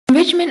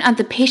Enrichment of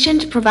the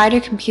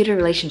patient-provider-computer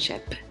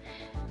relationship.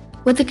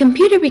 With the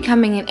computer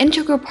becoming an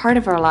integral part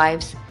of our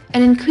lives,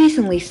 and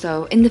increasingly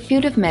so in the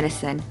field of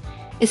medicine,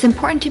 it's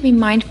important to be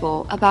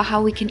mindful about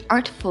how we can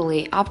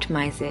artfully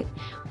optimize it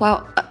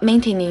while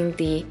maintaining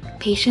the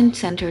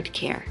patient-centered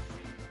care.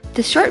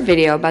 This short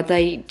video about the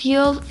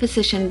ideal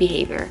physician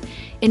behavior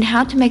and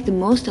how to make the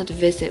most of the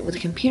visit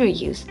with computer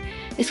use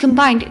is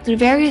combined through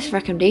various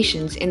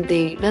recommendations in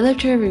the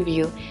literature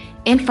review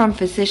and from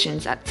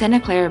physicians at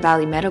Clara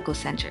Valley Medical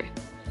Center.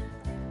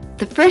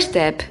 The first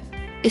step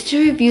is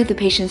to review the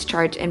patient's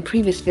chart and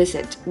previous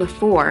visit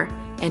before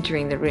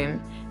entering the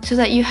room so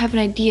that you have an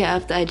idea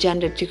of the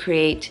agenda to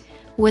create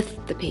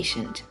with the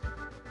patient.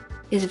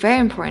 It's very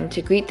important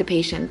to greet the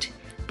patient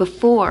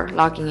before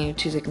logging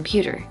into the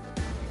computer.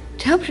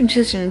 To help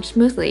transition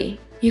smoothly,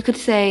 you could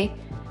say,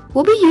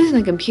 "We'll be using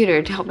the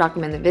computer to help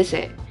document the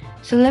visit,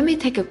 so let me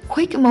take a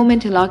quick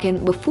moment to log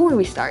in before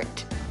we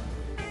start."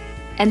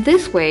 And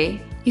this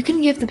way, you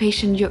can give the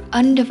patient your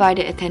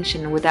undivided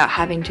attention without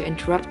having to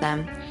interrupt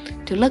them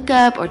to look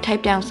up or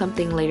type down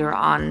something later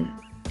on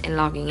in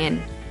logging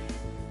in.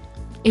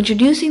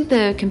 Introducing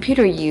the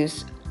computer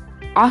use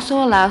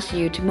also allows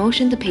you to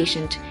motion the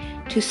patient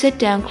to sit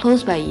down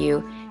close by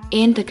you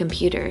and the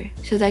computer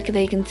so that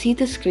they can see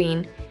the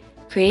screen,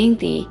 creating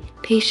the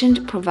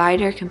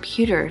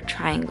patient-provider-computer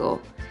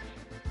triangle,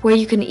 where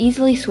you can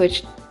easily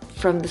switch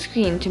from the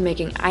screen to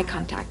making eye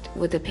contact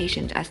with the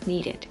patient as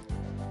needed.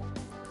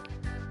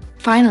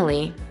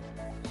 Finally,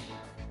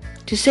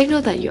 to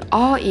signal that you're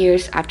all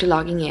ears after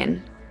logging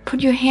in,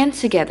 put your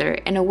hands together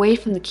and away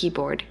from the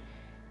keyboard.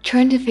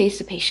 Turn to face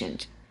the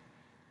patient.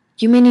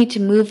 You may need to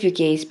move your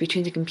gaze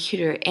between the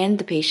computer and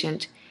the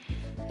patient,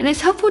 and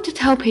it's helpful to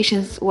tell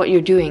patients what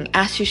you're doing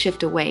as you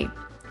shift away.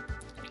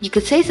 You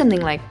could say something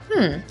like,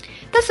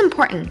 that's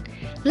important.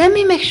 Let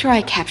me make sure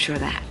I capture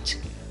that.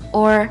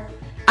 Or,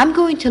 I'm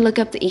going to look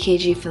up the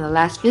EKG from the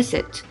last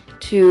visit,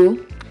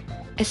 to,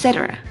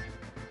 etc.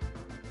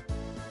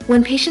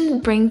 When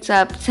patient brings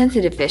up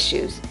sensitive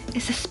issues,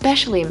 it's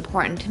especially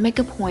important to make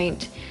a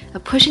point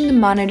of pushing the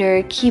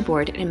monitor,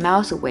 keyboard, and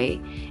mouse away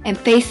and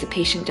face the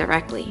patient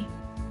directly.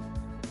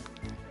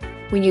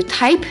 When you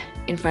type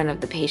in front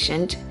of the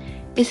patient,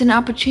 it's an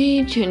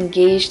opportunity to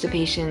engage the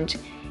patient,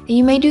 and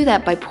you may do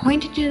that by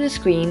pointing to the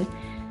screen,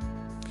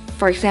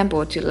 for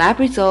example, to lab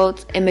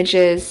results,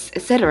 images,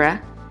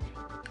 etc.,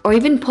 or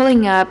even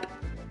pulling up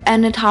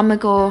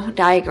anatomical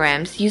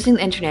diagrams using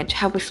the internet to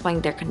help explain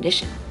their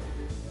condition.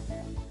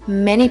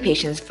 Many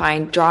patients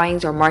find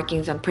drawings or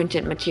markings on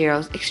printed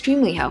materials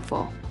extremely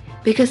helpful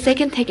because they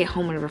can take it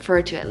home and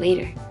refer to it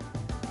later.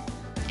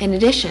 In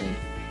addition,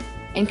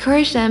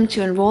 encourage them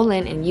to enroll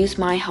in and use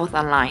My Health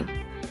Online.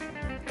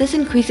 This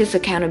increases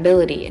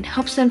accountability and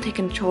helps them take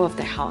control of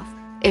their health,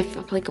 if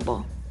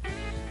applicable.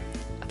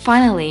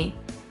 Finally,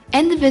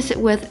 end the visit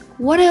with,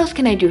 "What else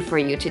can I do for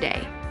you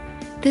today?"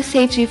 This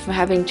saves you from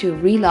having to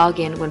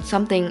re-log in when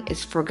something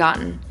is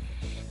forgotten.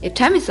 If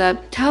time is up,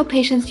 tell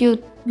patients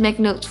you'll make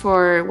notes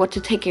for what to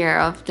take care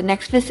of the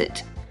next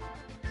visit.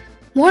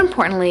 More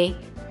importantly,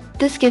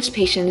 this gives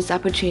patients the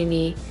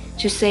opportunity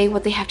to say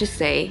what they have to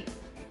say,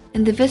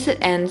 and the visit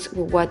ends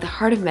with what the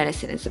heart of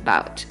medicine is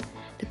about,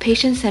 the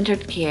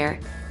patient-centered care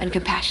and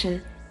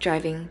compassion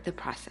driving the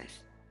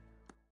process.